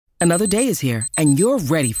Another day is here, and you're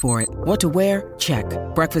ready for it. What to wear? Check.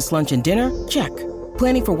 Breakfast, lunch, and dinner? Check.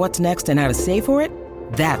 Planning for what's next and how to save for it?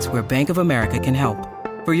 That's where Bank of America can help.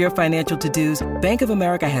 For your financial to-dos, Bank of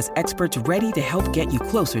America has experts ready to help get you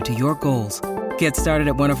closer to your goals. Get started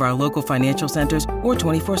at one of our local financial centers or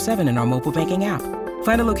 24/7 in our mobile banking app.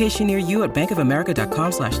 Find a location near you at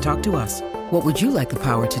bankofamerica.com/talktous. What would you like the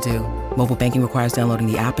power to do? Mobile banking requires downloading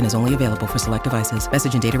the app and is only available for select devices.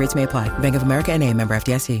 Message and data rates may apply. Bank of America N.A., member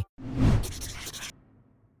FDIC.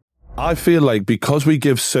 I feel like because we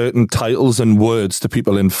give certain titles and words to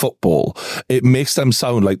people in football, it makes them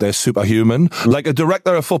sound like they're superhuman. Like a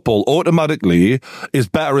director of football automatically is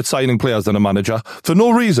better at signing players than a manager for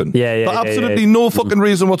no reason. For absolutely no fucking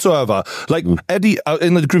reason whatsoever. Like Eddie,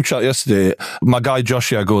 in the group chat yesterday, my guy Josh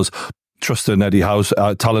here goes, trusting Eddie Howe's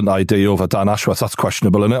talent ID over Dan Ashworth, that's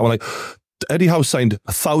questionable, isn't it? I'm like, Eddie Howe signed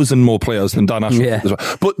 1,000 more players than Dan Ashworth.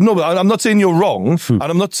 Yeah. But no, I'm not saying you're wrong, and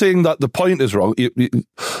I'm not saying that the point is wrong,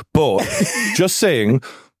 but just saying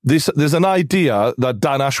there's an idea that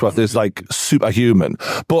Dan Ashworth is like superhuman.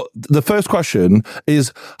 But the first question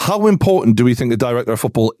is, how important do we think the director of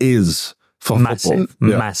football is for football?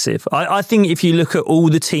 Massive. I think if you look at all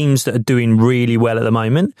the teams that are doing really well at the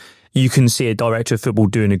moment, you can see a director of football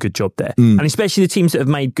doing a good job there. And especially the teams that have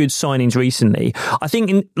made good signings recently. I think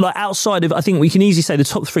I think we can easily say the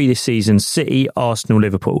top three this season, City, Arsenal,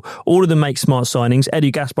 Liverpool. All of them make smart signings. Eddie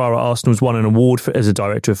Gaspar at Arsenal's won an award as a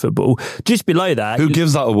director of football. Just below that... Who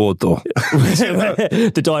gives that award, though?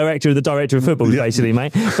 The director of football, basically,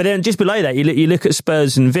 mate. But then just below that, you look at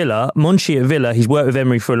Spurs and Villa. Monchi at Villa, he's worked with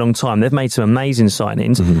Emery for a long time. They've made some amazing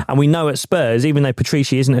signings. And we know at Spurs, even though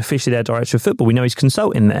Patrici isn't officially their director of football, we know he's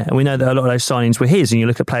consulting there. And we know that a lot of those signings were his, and you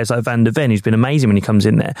look at players like Van der Ven, who's been amazing when he comes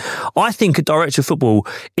in there. I think a director of football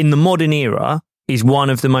in the modern era is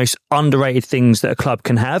one of the most underrated things that a club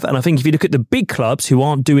can have. And I think if you look at the big clubs who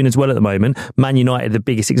aren't doing as well at the moment, Man United, the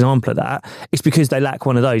biggest example of that, it's because they lack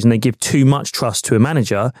one of those and they give too much trust to a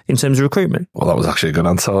manager in terms of recruitment. Well, that was actually a good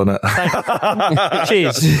answer, wasn't it?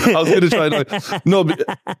 Cheers. I was going to try no,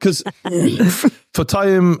 because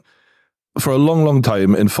for a long, long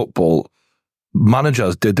time in football,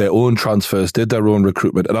 managers did their own transfers, did their own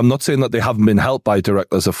recruitment. And I'm not saying that they haven't been helped by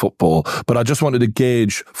directors of football, but I just wanted to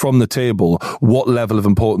gauge from the table what level of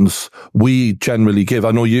importance we generally give.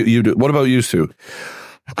 I know you do. What about you, Stu?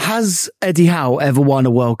 Has Eddie Howe ever won a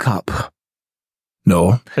World Cup?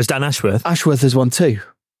 No. Has Dan Ashworth? Ashworth has won 2.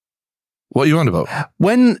 What are you on about?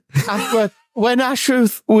 When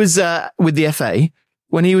Ashworth was with the FA,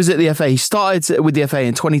 when he was at the FA, he started with the FA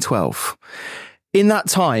in 2012. In that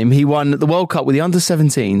time, he won the World Cup with the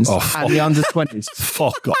under-17s and the under-20s.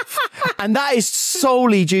 Fuck off. And that is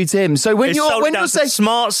solely due to him. So when you're saying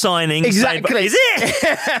smart signing, exactly, is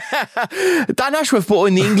it? Dan Ashworth brought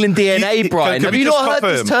in the England DNA, Brian. Have you not heard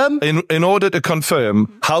this term? In order to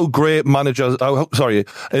confirm how great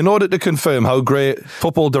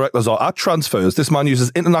football directors are at transfers, this man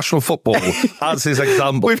uses international football as his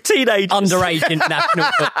example. With teenagers. Underage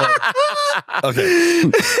international football.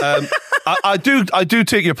 Okay. I do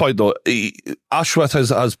take your point, though. Ashworth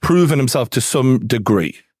has proven himself to some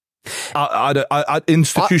degree.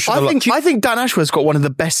 Institutional. I think Dan Ashworth's got one of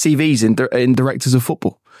the best CVs in directors of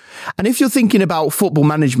football. And if you're thinking about football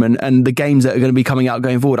management and the games that are going to be coming out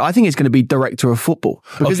going forward, I think it's going to be director of football.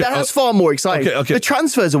 Because that's far more exciting. Okay. The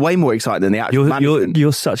transfers are way more exciting than the actual management.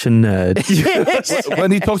 You're such a nerd.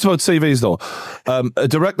 When he talked about CVs, though, a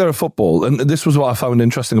director of football, and this was what I found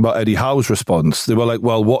interesting about Eddie Howe's response. They were like,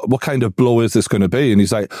 well, what kind of blow is this going to be? And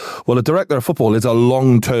he's like, well, a director of football is a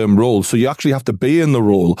long-term role. So you actually have to be in the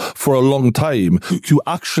role for a long time to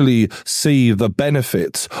actually see the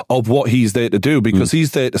benefits of what he's there to do, because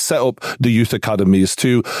he's there to set up the youth academies,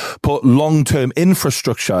 to put long-term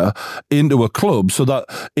infrastructure into a club so that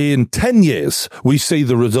in 10 years we see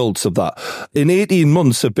the results of that. In 18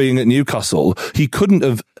 months of being at Newcastle, he couldn't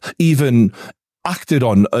have even acted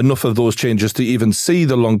on enough of those changes to even see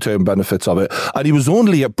the long-term benefits of it. And he was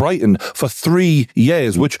only at Brighton for 3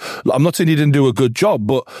 years, which I'm not saying he didn't do a good job,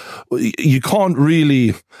 but you can't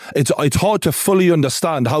really, it's hard to fully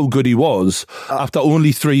understand how good he was after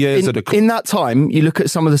only 3 years at a club. In that time, you look at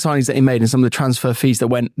some of the signings that he made and some of the transfer fees that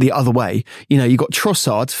went the other way. You know, you got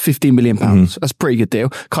Trossard, £15 million. That's a pretty good deal.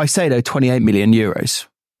 Caicedo, €28 million.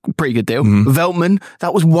 pretty good deal. Veltman,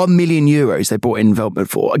 that was €1 million they brought in Veltman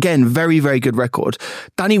for. Again, very, very good record.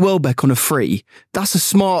 Danny Welbeck on a free. That's a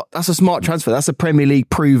smart transfer. That's a Premier League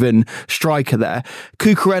proven striker there.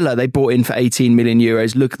 Cucurella, they brought in for €18 million.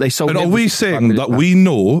 Look, they sold. And are we saying that we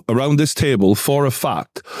know around this table for a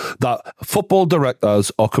fact that football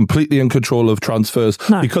directors are completely in control of transfers?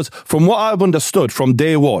 No. Because from what I've understood from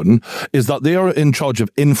day one is that they are in charge of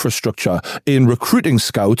infrastructure, in recruiting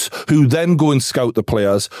scouts who then go and scout the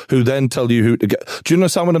players, who then tell you who to get. Do you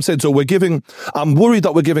understand what I'm saying? So I'm worried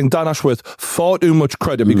that we're giving Dan Ashworth far too much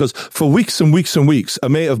credit because for weeks and weeks and weeks, a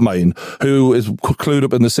mate of mine who is clued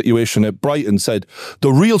up in the situation at Brighton said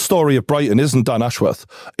the real story of Brighton isn't Dan Ashworth,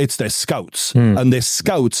 it's their scouts. And their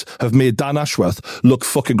scouts have made Dan Ashworth look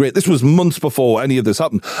fucking great. This was months before any of this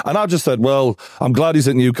happened. And I just said, well, I'm glad he's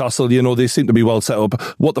at Newcastle. You know, they seem to be well set up.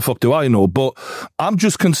 What the fuck do I know? But I'm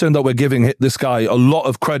just concerned that we're giving this guy a lot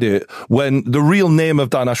of credit when the real name of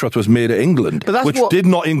Dan Ashworth was made at England, which did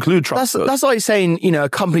not include transfers. That's like saying, you know, a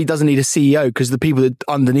company doesn't need a CEO because the people that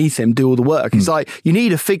underneath him do all the work. It's like, you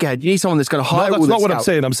need a figurehead. You need someone that's going to hire all the That's not what I'm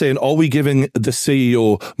saying. I'm saying, are we giving the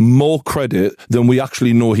CEO more credit than we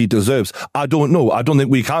actually know he deserves? I don't know. I don't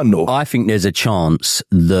think we can know. I think there's a chance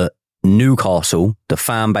that Newcastle, the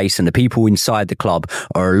fan base and the people inside the club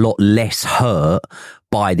are a lot less hurt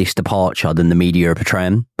by this departure than the media are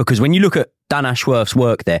portraying. Because when you look at Dan Ashworth's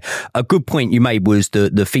work there, a good point you made was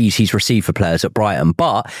the fees he's received for players at Brighton,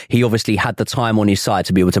 but he obviously had the time on his side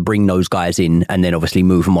to be able to bring those guys in and then obviously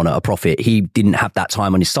move them on at a profit. He didn't have that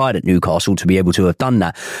time on his side at Newcastle to be able to have done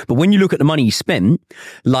that. But when you look at the money he spent,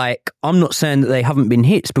 like, I'm not saying that they haven't been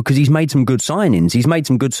hits because he's made some good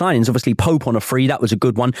signings. Obviously Pope on a free, that was a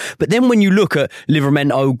good one. But then when you look at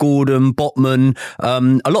Livramento, Gordon, Botman,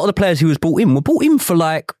 a lot of the players who was brought in were brought in for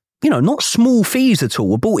like, you know, not small fees at all.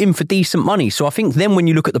 Were bought in for decent money. So I think then when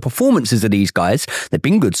you look at the performances of these guys, they've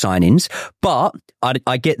been good signings. But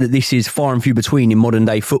I get that this is far and few between in modern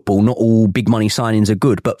day football. Not all big money signings are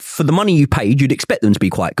good. But for the money you paid, you'd expect them to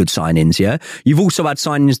be quite good signings, yeah? You've also had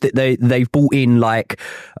signings that they've bought in like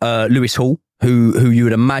Lewis Hall, who you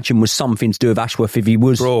would imagine was something to do with Ashworth if he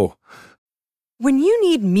was... Bro. When you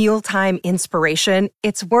need mealtime inspiration,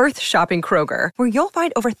 it's worth shopping Kroger, where you'll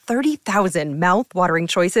find over 30,000 mouth-watering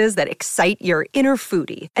choices that excite your inner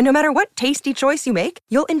foodie. And no matter what tasty choice you make,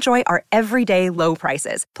 you'll enjoy our everyday low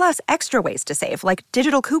prices, plus extra ways to save, like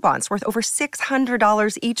digital coupons worth over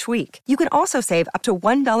 $600 each week. You can also save up to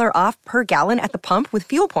 $1 off per gallon at the pump with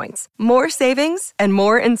fuel points. More savings and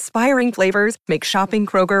more inspiring flavors make shopping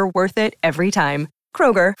Kroger worth it every time.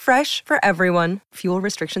 Kroger, fresh for everyone. Fuel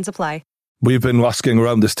restrictions apply. We've been asking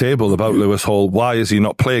around this table about Lewis Hall, why is he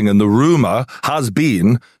not playing? And the rumour has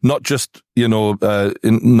been, not just, you know,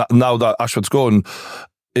 now that Ashford's gone,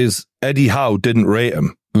 is Eddie Howe didn't rate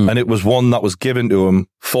him. And it was one that was given to him,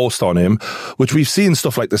 forced on him, which we've seen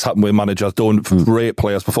stuff like this happen where managers don't rate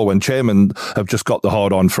players before when chairmen have just got the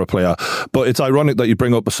hard on for a player. But it's ironic that you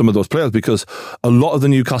bring up some of those players because a lot of the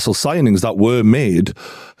Newcastle signings that were made,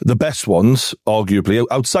 the best ones, arguably,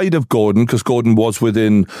 outside of Gordon, because Gordon was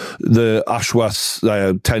within the Ashworth's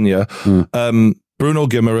tenure, Bruno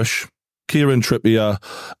Guimaraes, Kieran Trippier.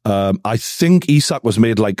 I think Isak was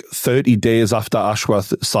made like 30 days after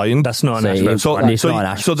Ashworth signed. That's not an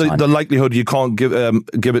Ashworth. So the likelihood you can't give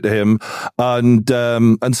it to him, and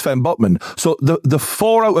Sven Botman. So the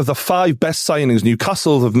 4 out of the 5 best signings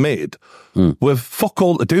Newcastle have made with fuck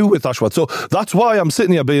all to do with Ashworth. So that's why I'm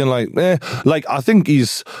sitting here being like, I think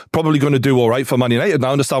he's probably going to do all right for Man United. And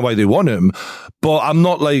I understand why they want him, but I'm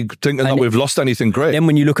not like thinking that we've lost anything great. Then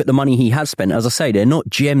when you look at the money he has spent, as I say, they're not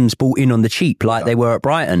gems bought in on the cheap like they were at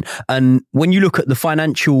Brighton. And when you look at the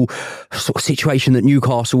financial sort of situation that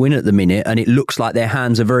Newcastle are in at the minute, and it looks like their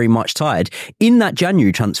hands are very much tied, in that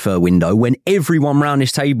January transfer window, when everyone around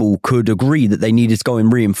this table could agree that they needed to go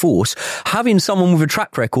and reinforce, having someone with a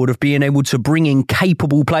track record of being able to bring in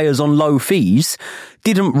capable players on low fees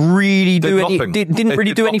didn't really do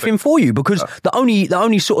anything for you, because the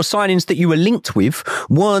only sort of signings that you were linked with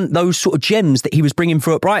weren't those sort of gems that he was bringing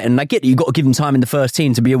through at Brighton. And I get that you've got to give him time in the first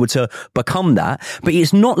team to be able to become that, but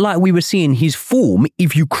it's not like we were seeing his form.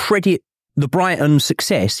 If you credit the Brighton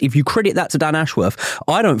success, if you credit that to Dan Ashworth,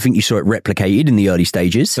 I don't think you saw it replicated in the early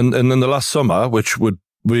stages. And then the last summer, which would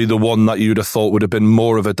be the one that you'd have thought would have been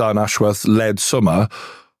more of a Dan Ashworth-led summer,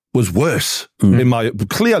 was worse,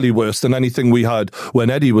 clearly worse than anything we had when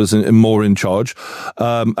Eddie was more in charge.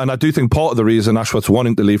 And I do think part of the reason Ashworth's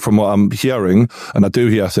wanting to leave, from what I'm hearing, and I do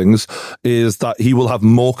hear things, is that he will have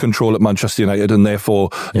more control at Manchester United, and therefore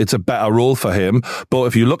it's a better role for him. But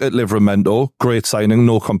if you look at Livramento, great signing,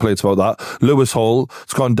 no complaints about that. Lewis Hall,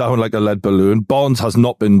 it's gone down like a lead balloon. Barnes has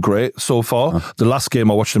not been great so far. The last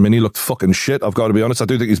game I watched him in, he looked fucking shit, I've got to be honest. I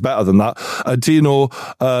do think he's better than that.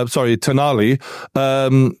 Tonali,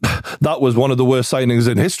 that was one of the worst signings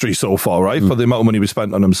in history so far, right? For the amount of money we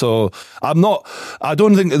spent on him. So I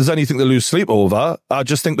don't think there's anything to lose sleep over. I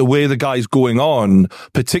just think the way the guy's going on,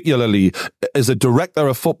 particularly as a director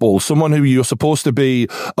of football, someone who you're supposed to be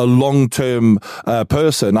a long-term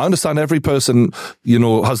person. I understand every person,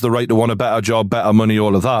 has the right to want a better job, better money,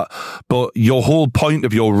 all of that. But your whole point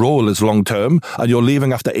of your role is long-term, and you're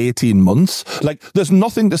leaving after 18 months. Like, there's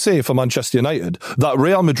nothing to say for Manchester United that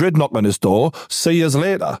Real Madrid knock on his door, see years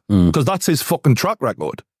later, because that's his fucking track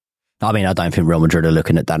record. I mean, I don't think Real Madrid are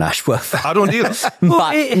looking at Dan Ashworth. I don't either.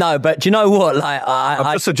 But do you know what? Like,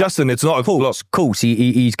 I'm just suggesting it's not a course. Of course,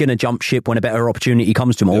 he's going to jump ship when a better opportunity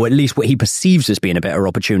comes to him, or at least what he perceives as being a better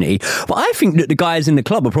opportunity. But I think that the guys in the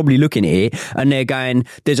club are probably looking at it and they're going,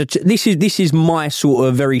 this is my sort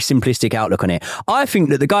of very simplistic outlook on it. I think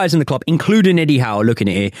that the guys in the club, including Eddie Howe, are looking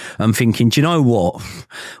at it and thinking, do you know what?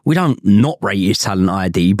 We don't not rate his talent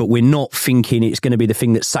ID, but we're not thinking it's going to be the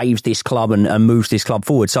thing that saves this club and moves this club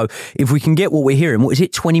forward. So if we can get what we're hearing, what is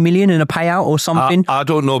it, 20 million in a payout or something? I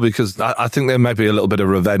don't know, because I think there might be a little bit of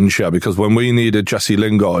revenge here, because when we needed Jesse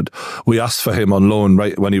Lingard, we asked for him on loan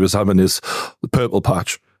right when he was having his purple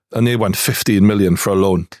patch, and they went 15 million for a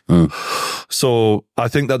loan. So I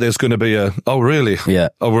think that there's going to be oh really? Yeah.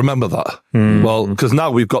 Oh, remember that. Well, because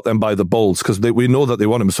now we've got them by the balls, because we know that they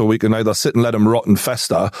want him, so we can either sit and let him rot and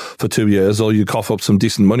fester for 2 years, or you cough up some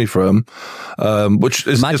decent money for him, which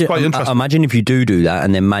is quite interesting. Imagine if you do that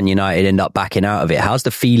and then Man United end up backing out of it. How's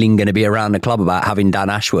the feeling going to be around the club about having Dan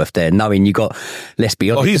Ashworth there, knowing you got, let's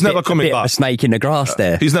be honest, he's never coming back. A snake in the grass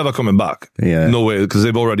there. He's never coming back. Yeah. No way, because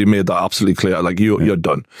they've already made that absolutely clear. Like, you're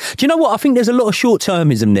done. Do you know what? I think there's a lot of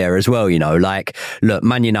short-termism there as well, like, look,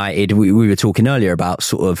 Man United, we were talking earlier about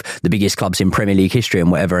sort of the biggest clubs in Premier League history and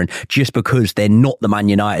whatever, and just because they're not the Man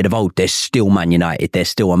United of old, they're still Man United, they're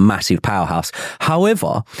still a massive powerhouse.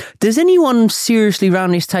 However, does anyone seriously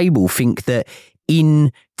round this table think that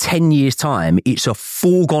in 10 years' time, it's a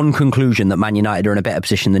foregone conclusion that Man United are in a better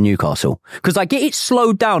position than Newcastle? Because I get it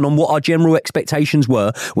slowed down on what our general expectations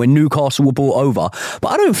were when Newcastle were brought over. But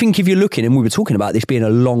I don't think if you're looking, and we were talking about this being a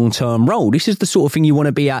long-term role, this is the sort of thing you want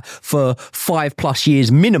to be at for 5+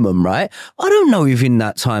 years minimum, right? I don't know if in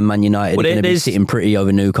that time Man United are going to be sitting pretty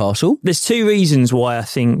over Newcastle. There's two reasons why I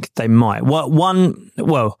think they might.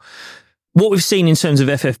 What we've seen in terms of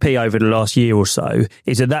FFP over the last year or so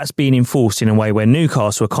is that that's been enforced in a way where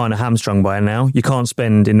Newcastle are kind of hamstrung by it now. You can't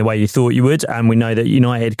spend in the way you thought you would. And we know that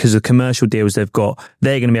United, because of the commercial deals they've got,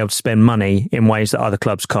 they're going to be able to spend money in ways that other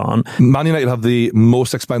clubs can't. Man United have the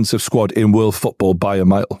most expensive squad in world football by a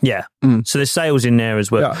mile. Yeah. So there's sales in there as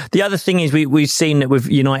well. Yeah. The other thing is we've seen that with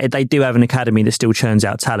United, they do have an academy that still churns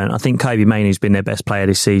out talent. I think Kobe Mainoo's been their best player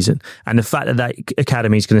this season. And the fact that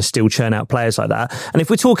academy is going to still churn out players like that. And if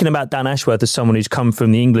we're talking about Dan Ashworth as someone who's come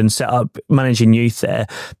from the England setup, managing youth there,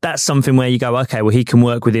 that's something where you go, okay, well, he can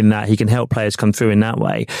work within that. He can help players come through in that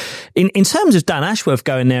way. In terms of Dan Ashworth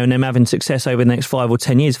going there and them having success over the next 5 or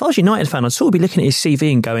 10 years, if I was a United fan, I'd sort of be looking at his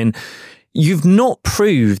CV and going, you've not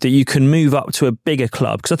proved that you can move up to a bigger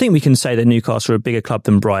club. Because I think we can say that Newcastle are a bigger club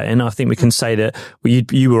than Brighton. I think we can say that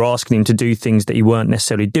you were asking him to do things that he weren't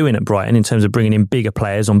necessarily doing at Brighton in terms of bringing in bigger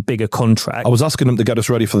players on bigger contracts. I was asking him to get us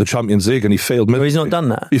ready for the Champions League, and he failed miserably. Well, he's not done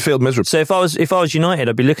that. He failed miserably. So if I was United,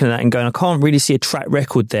 I'd be looking at that and going, I can't really see a track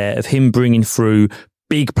record there of him bringing through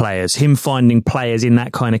big players, him finding players in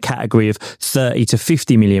that kind of category of 30 to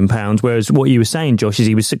 50 million pounds, whereas what you were saying, Josh, is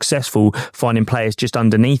he was successful finding players just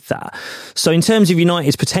underneath that. So in terms of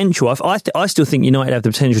United's potential, I still think United have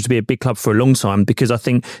the potential to be a big club for a long time, because I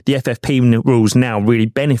think the FFP rules now really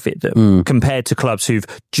benefit them compared to clubs who've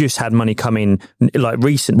just had money come in like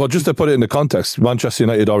recently. Well, just to put it into context, Manchester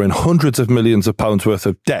United are in hundreds of millions of pounds worth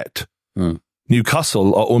of debt.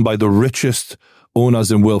 Newcastle are owned by the richest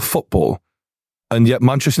owners in world football. And yet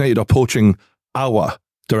Manchester United are poaching our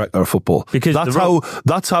director of football. Because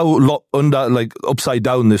that's how upside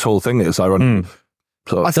down this whole thing is, ironically.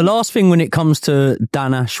 So. The last thing when it comes to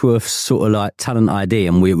Dan Ashworth's sort of like talent ID,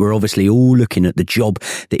 and we're obviously all looking at the job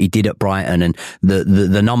that he did at Brighton, and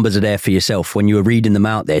the numbers are there for yourself. When you were reading them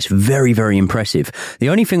out there, it's very, very impressive. The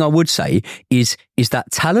only thing I would say is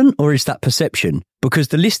that talent or is that perception? Because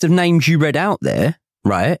the list of names you read out there,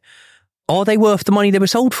 right, Are they worth the money they were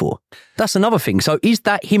sold for? That's another thing. So is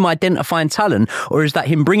that him identifying talent, or is that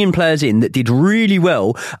him bringing players in that did really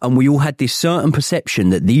well and we all had this certain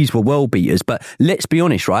perception that these were world beaters? But let's be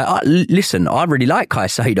honest, right? Listen, I really like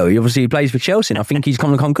Caicedo. He plays for Chelsea and I think he's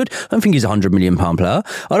going to come good. I don't think he's a £100 million player.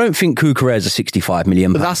 I don't think Cucurella's a £65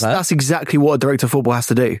 million player. That's exactly what a director of football has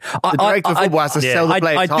to do. The director of football has to sell the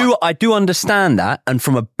players. I do understand that, and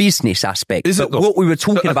from a business aspect. But what we were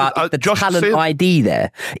talking about is the talent ID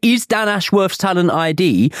there. Is Dan Ashworth's talent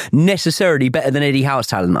ID necessarily better than Eddie Howe's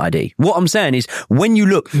talent ID? What I'm saying is, when you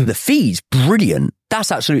look, the fee's brilliant. That's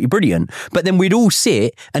absolutely brilliant. But then we'd all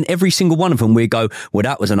sit and every single one of them, we'd go, well,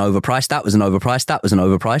 that was an overprice, that was an overprice, that was an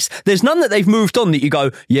overprice. There's none that they've moved on that you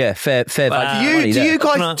go, yeah, fair value.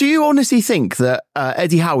 Do you honestly think that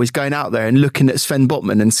Eddie Howe is going out there and looking at Sven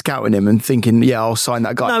Botman and scouting him and thinking, yeah, I'll sign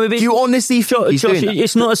that guy? No, do you honestly think he's doing that?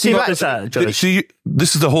 It's not as simple as that, Josh. See,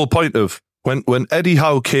 this is the whole point of when Eddie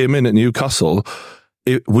Howe came in at Newcastle,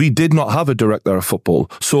 we did not have a director of football.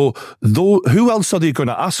 So, who else are they going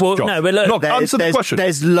to ask? Well, no, but look, answer the question.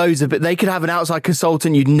 There's loads of it. They could have an outside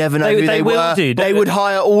consultant. You'd never know who they were. They would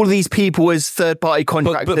hire all these people as third-party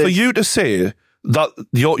contractors. But for you to say that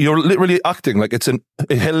you're literally acting like it's a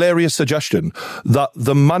hilarious suggestion that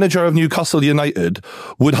the manager of Newcastle United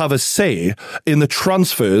would have a say in the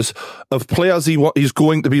transfers of players he's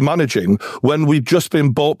going to be managing when we've just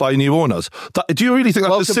been bought by new owners. Do you really think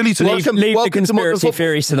that's a silly to leave the conspiracy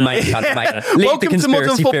theories to the main channel, mate? Leave the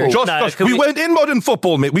conspiracy theories. Josh, we went in modern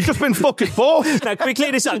football, mate. We've just been fucking four. Now, can we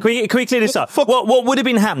clear this up? Can we clear this up? What would have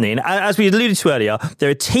been happening, as we alluded to earlier, there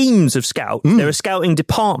are teams of scouts, there are scouting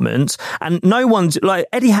departments, and no one's like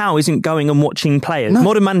Eddie Howe isn't going and watching players. No.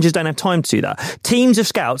 Modern managers don't have time to do that. Teams of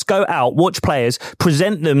scouts go out, watch players,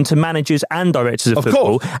 present them to managers and directors of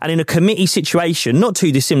football, and in a committee situation, not too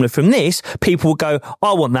dissimilar from this, people will go,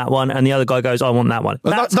 I want that one, and the other guy goes, I want that one.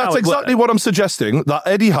 That's exactly what I'm suggesting, that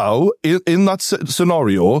Eddie Howe, in that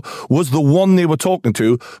scenario, was the one they were talking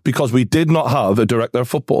to because we did not have a director of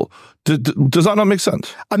football. Does that not make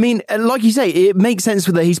sense? I mean, like you say, it makes sense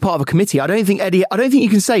that he's part of a committee. I don't think you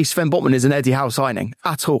can say Sven Botman is an Eddie Howe signing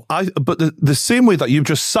at all. But the same way that you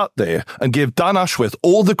just sat there and gave Dan Ashworth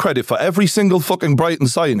all the credit for every single fucking Brighton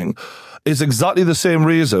signing is exactly the same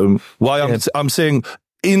reason why I'm saying,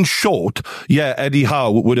 in short, yeah, Eddie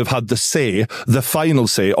Howe would have had the final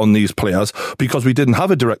say on these players because we didn't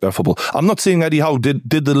have a director of football. I'm not saying Eddie Howe did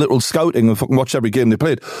the little scouting and fucking watched every game they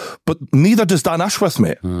played, but neither does Dan Ashworth,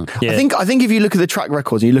 mate. Yeah. I think if you look at the track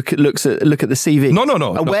records, you look at the CV.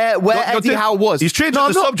 No. Where Eddie Howe was. He's changed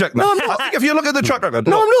the subject now. I think if you look at the track record,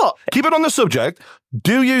 I'm not. Keep it on the subject.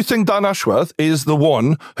 Do you think Dan Ashworth is the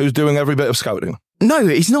one who's doing every bit of scouting? No,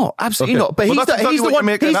 he's not. Absolutely not. But he's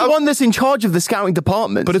the one that's in charge of the scouting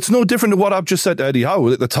department. But it's no different to what I've just said to Eddie Howe.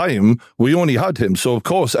 At the time, we only had him. So, of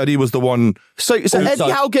course, Eddie was the one. So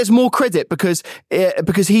Eddie Howe gets more credit because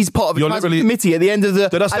he's part of the committee at the end of the...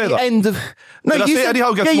 Did I say that? No, did I say Eddie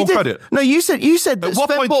Howe gets more credit? No, you said that At what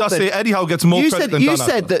point did I say Eddie Howe gets more credit than Dan Ashworth?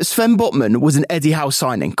 You said that Sven Botman was an Eddie Howe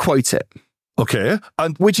signing. Quote it. Okay,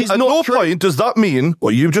 and which is at no point does that mean,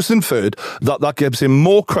 what you've just inferred, that gives him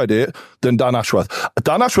more credit than Dan Ashworth.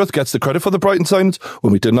 Dan Ashworth gets the credit for the Brighton signings.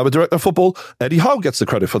 When we didn't have a director of football, Eddie Howe gets the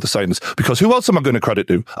credit for the signings. Because who else am I going to credit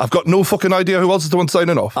to? I've got no fucking idea who else is the one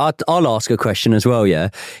signing off. I'll ask a question as well, yeah.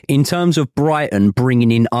 In terms of Brighton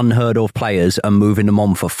bringing in unheard of players and moving them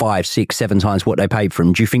on for 5, 6, 7 times what they paid for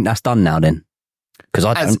them, do you think that's done now then? Because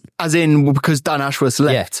I don't. As in, because Dan Ashworth's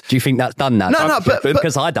left. Yeah. Do you think that's done now? No, but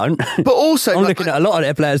because I don't. But also, I'm looking at a lot of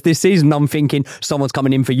their players this season. I'm thinking someone's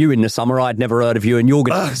coming in for you in the summer. I'd never heard of you, and you're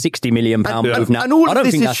going to get £60 million move now. And all of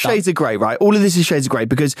this is shades of grey, right? All of this is shades of grey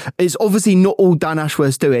because it's obviously not all Dan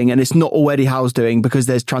Ashworth's doing, and it's not all Eddie Howe's doing because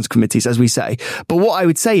there's transfer committees, as we say. But what I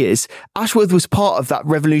would say is Ashworth was part of that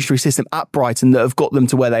revolutionary system at Brighton that have got them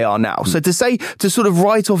to where they are now. So to sort of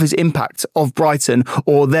write off his impact of Brighton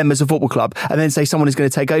or them as a football club, and then say someone is going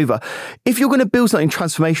to take over. If you're going to build something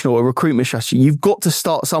transformational, a recruitment strategy, you've got to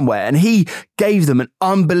start somewhere. And he gave them an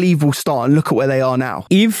unbelievable start, and look at where they are now.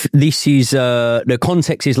 If this is, the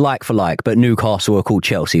context is like for like, but Newcastle are called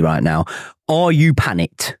Chelsea right now, are you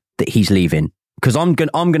panicked that he's leaving? Because I'm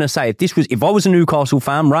gonna say, if I was a Newcastle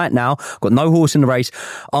fan right now, got no horse in the race,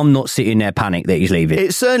 I'm not sitting there panicked that he's leaving.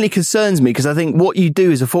 It certainly concerns me because I think what you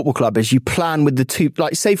do as a football club is you plan with the two,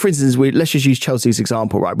 like say for instance, let's just use Chelsea's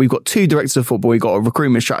example, right? We've got 2 directors of football, we've got a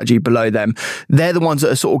recruitment strategy below them. They're the ones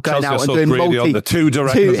that are sort of going out and doing the 2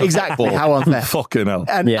 directors of exactly how unfair. Fucking hell.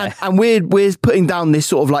 And we're putting down this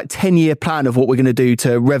sort of like 10-year plan of what we're going to do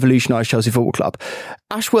to revolutionise Chelsea Football Club.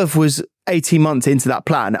 Ashworth was 18 months into that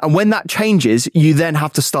plan. And when that changes, you then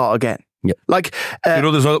have to start again. Yep. Like,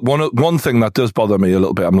 there's one thing that does bother me a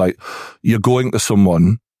little bit. I'm like, you're going to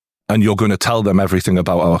someone and you're going to tell them everything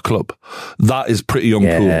about our club. That is pretty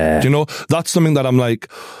uncool. Do you know? That's something that I'm like,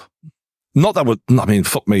 not that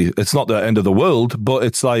fuck me, it's not the end of the world, but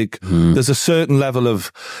it's like, there's a certain level of,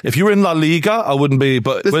 if you're in La Liga, I wouldn't be,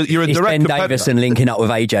 but you're a it's direct Ben competitor. Davison linking up with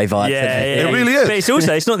AJ vibes. It really is.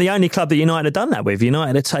 But it's not the only club that United have done that with.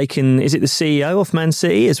 United have taken, is it the CEO off Man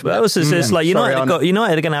City as well? So it's like United are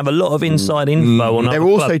going to have a lot of inside info on. They're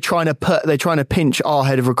also trying to pinch our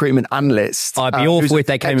head of recruitment analyst. I'd be awful if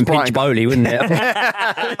they came and pinched Bowley, wouldn't it?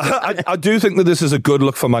 I do think that this is a good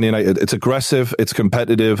look for Man United. It's aggressive, it's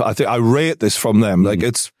competitive. I think I rate this from them. Like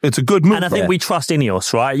it's a good move. And I think we trust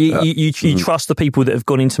Ineos, right? You trust the people that have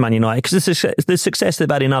gone into Man United because the success they've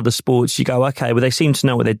had in other sports. You go, okay, well they seem to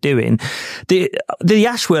know what they're doing. The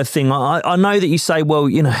Ashworth thing, I know that you say, well,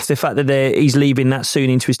 you know, the fact that he's leaving that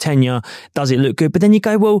soon into his tenure, does it look good? But then you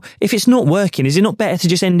go, well, if it's not working, is it not better to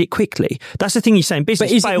just end it quickly? That's the thing you say in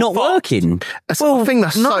business. But is it not working? Well, I think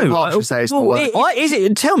that's so hard to say. It's not working. Is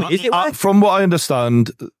it? Tell me, is it working? From what I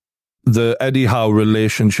understand, the Eddie Howe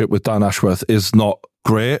relationship with Dan Ashworth is not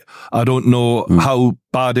great. I don't know how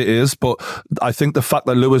bad it is, but I think the fact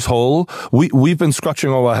that Lewis Hall, we've been scratching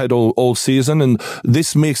our head all season, and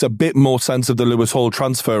this makes a bit more sense of the Lewis Hall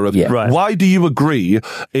transfer. Why do you agree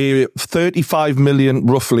a 35 million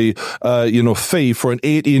roughly fee for an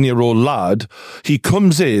 18-year-old lad? He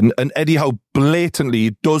comes in and Eddie Howe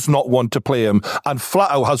blatantly does not want to play him and flat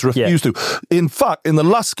out has refused to. In fact, in the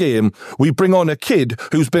last game, we bring on a kid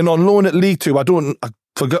who's been on loan at League Two. I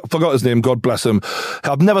forgot his name, God bless him.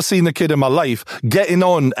 I've never seen the kid in my life getting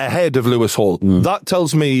on ahead of Lewis Hall. That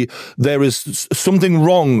tells me there is something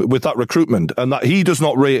wrong with that recruitment and that he does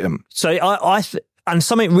not rate him. So and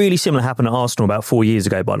something really similar happened at Arsenal about 4 years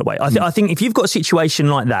ago, by the way. I think if you've got a situation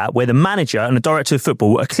like that where the manager and the director of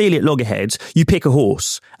football are clearly at loggerheads, you pick a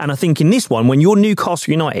horse. And I think in this one, when you're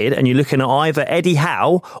Newcastle United and you're looking at either Eddie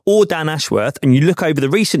Howe or Dan Ashworth and you look over the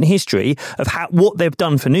recent history of what they've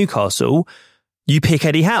done for Newcastle, you pick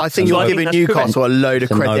Eddie Howe. I think you're giving Newcastle a load of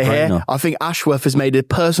credit here. I think Ashworth has made a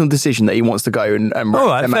personal decision that he wants to go and all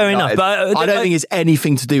right, fair enough. But I don't think it's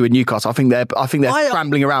anything to do with Newcastle. I think they're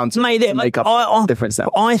scrambling around to make up the difference now.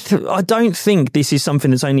 I don't think this is something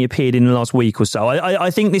that's only appeared in the last week or so. I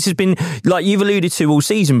think this has been, like you've alluded to all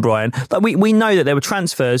season, Brian. Like we know that there were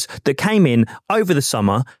transfers that came in over the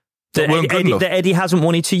summer that Eddie hasn't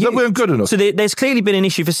wanted to use. That weren't good enough. So there's clearly been an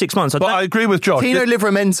issue for 6 months. I agree with Josh. Tino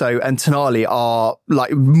Livramento and Tonali are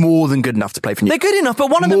like more than good enough to play for Newcastle. They're good enough, but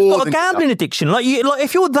one of them's got a gambling addiction. Like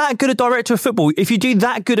if you're that good a director of football, if you do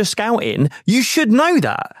that good a scouting, you should know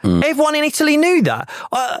that. Everyone in Italy knew that.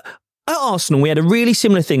 At Arsenal, we had a really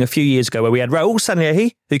similar thing a few years ago where we had Raúl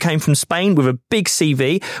Sanllehi, who came from Spain with a big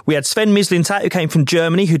CV. We had Sven Mislintat, who came from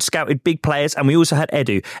Germany, who'd scouted big players. And we also had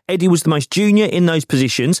Edu. Edu was the most junior in those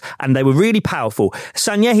positions, and they were really powerful.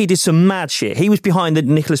 Sanllehi did some mad shit. He was behind the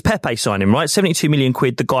Nicolas Pepe signing, right? 72 million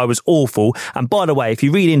quid. The guy was awful. And by the way, if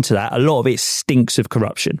you read into that, a lot of it stinks of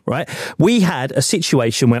corruption, right? We had a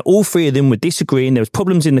situation where all three of them were disagreeing. There was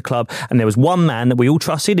problems in the club, and there was one man that we all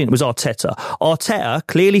trusted, and it was Arteta. Arteta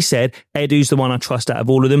clearly said, Edu's the one I trust out of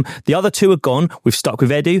all of them. The other two are gone. We've stuck with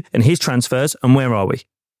Edu and his transfers, and where are we?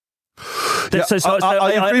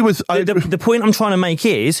 I agree with... The point I'm trying to make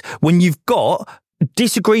is, when you've got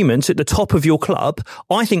disagreements at the top of your club,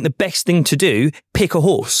 I think the best thing to do, pick a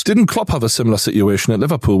horse. Didn't Klopp have a similar situation at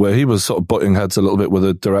Liverpool where he was sort of butting heads a little bit with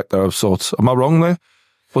a director of sorts? Am I wrong there?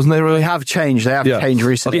 Wasn't they really? They have changed. They have changed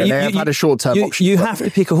recently. They have had a short-term option. You have to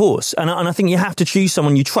pick a horse. And I think you have to choose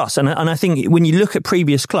someone you trust. And I think when you look at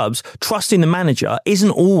previous clubs, trusting the manager isn't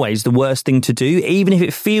always the worst thing to do, even if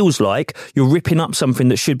it feels like you're ripping up something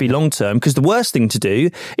that should be long-term. Because the worst thing to do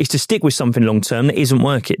is to stick with something long-term that isn't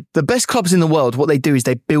working. The best clubs in the world, what they do is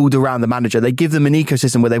they build around the manager. They give them an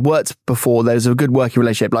ecosystem where they worked before. There's a good working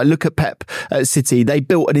relationship. Like look at Pep at City. They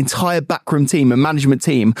built an entire backroom team and management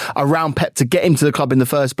team around Pep to get him to the club in the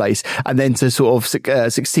first place, and then to sort of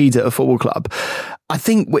succeed at a football club. I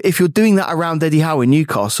think if you're doing that around Eddie Howe in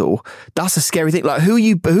Newcastle, that's a scary thing. Like who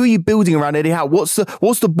are you building around Eddie Howe? What's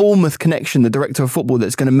the Bournemouth connection, the director of football,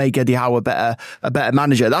 that's going to make Eddie Howe a better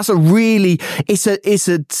manager? That's it's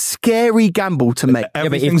a scary gamble to make.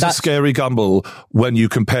 Everything's a scary gamble when you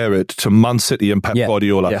compare it to Man City and Pep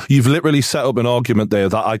Guardiola. Yeah. You've literally set up an argument there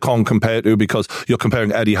that I can't compare to because you're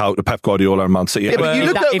comparing Eddie Howe to Pep Guardiola and Man City. Yeah, but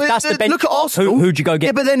look at Arsenal. Who'd you go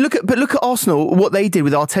get? Yeah, but look at Arsenal. What they did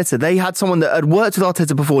with Arteta, they had someone that had worked with with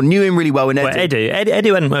Arteta before, knew him really well in Eddie. Eddie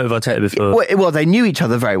hadn't worked with Arteta before. Well, they knew each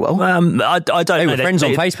other very well. I don't know. They were friends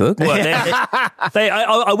on Facebook. Well,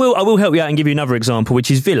 I will help you out and give you another example,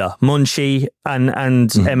 which is Villa. Monchi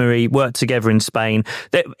and Emery worked together in Spain.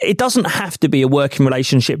 It doesn't have to be a working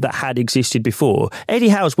relationship that had existed before. Eddie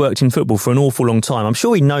Howe's worked in football for an awful long time. I'm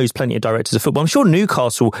sure he knows plenty of directors of football. I'm sure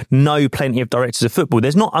Newcastle know plenty of directors of football.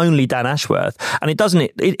 There's not only Dan Ashworth, and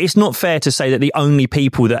it's not fair to say that the only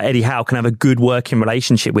people that Eddie Howe can have a good working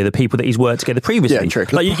relationship with are people that he's worked together previously. Yeah, true.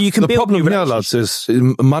 Like you can the build problem here, lads, is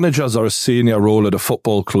managers are a senior role at a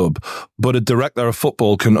football club, but a director of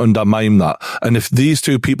football can undermine that. And if these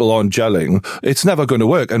two people aren't gelling, it's never going to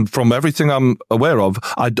work. And from everything I'm aware of,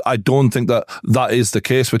 I don't think that is the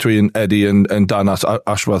case between Eddie and Dan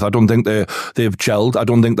Ashworth. I don't think they've gelled. I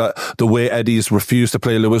don't think that the way Eddie's refused to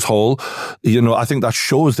play Lewis Hall, I think that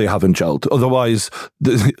shows they haven't gelled. Otherwise,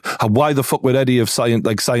 why the fuck would Eddie have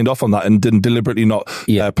signed off on that and didn't deliberately not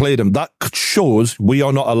played him? That shows we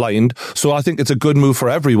are not aligned. So I think it's a good move for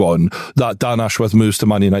everyone that Dan Ashworth moves to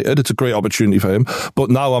Man United. It's a great opportunity for him. But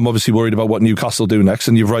now I'm obviously worried about what Newcastle do next.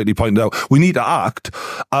 And you've rightly pointed out, we need to act.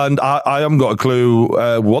 And I haven't got a clue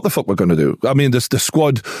what the fuck we're going to do. I mean, the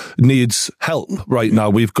squad needs help right now.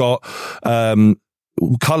 We've got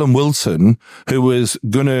Callum Wilson, who is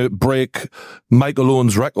going to break Michael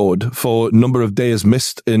Owen's record for number of days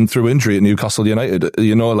missed through injury at Newcastle United.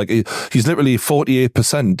 He's literally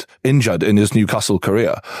 48% injured in his Newcastle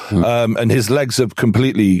career. And his legs have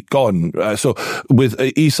completely gone. So with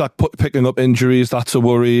Isak picking up injuries, that's a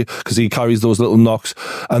worry because he carries those little knocks.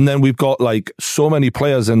 And then we've got so many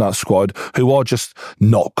players in that squad who are just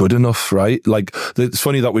not good enough, right? It's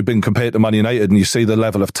funny that we've been compared to Man United and you see the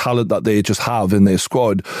level of talent that they just have in their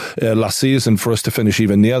squad last season for us to finish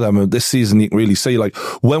even near them. And this season you can really see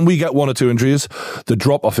when we get one or two injuries, the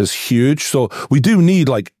drop off is huge. So we do need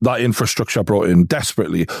that infrastructure brought in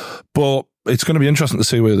desperately, but it's going to be interesting to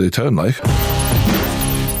see where they turn